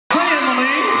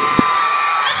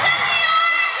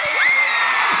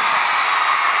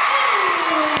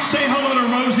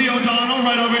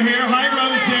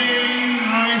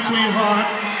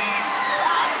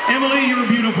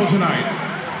beautiful tonight.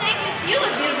 Thank you. You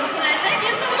look beautiful tonight. Thank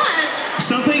you so much.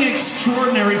 Something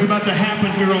extraordinary is about to happen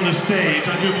here on the stage,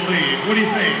 I do believe. What do you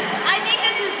think? I think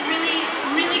this is really,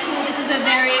 really cool. This is a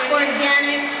very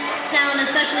organic sound,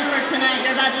 especially for tonight.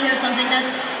 You're about to hear something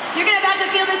you're about to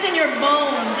feel this in your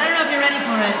bones. I don't know if you're ready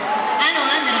for it. I know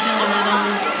I'm gonna feel it in my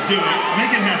bones. Do it.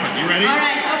 Make it happen. You ready? All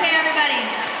right. Okay, everybody.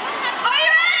 Are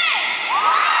you ready?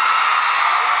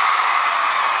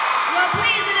 Well,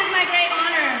 please, it is my great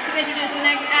honor to introduce the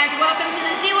next act. Welcome to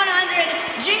the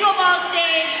Z100 Jingle Ball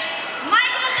stage, Mike.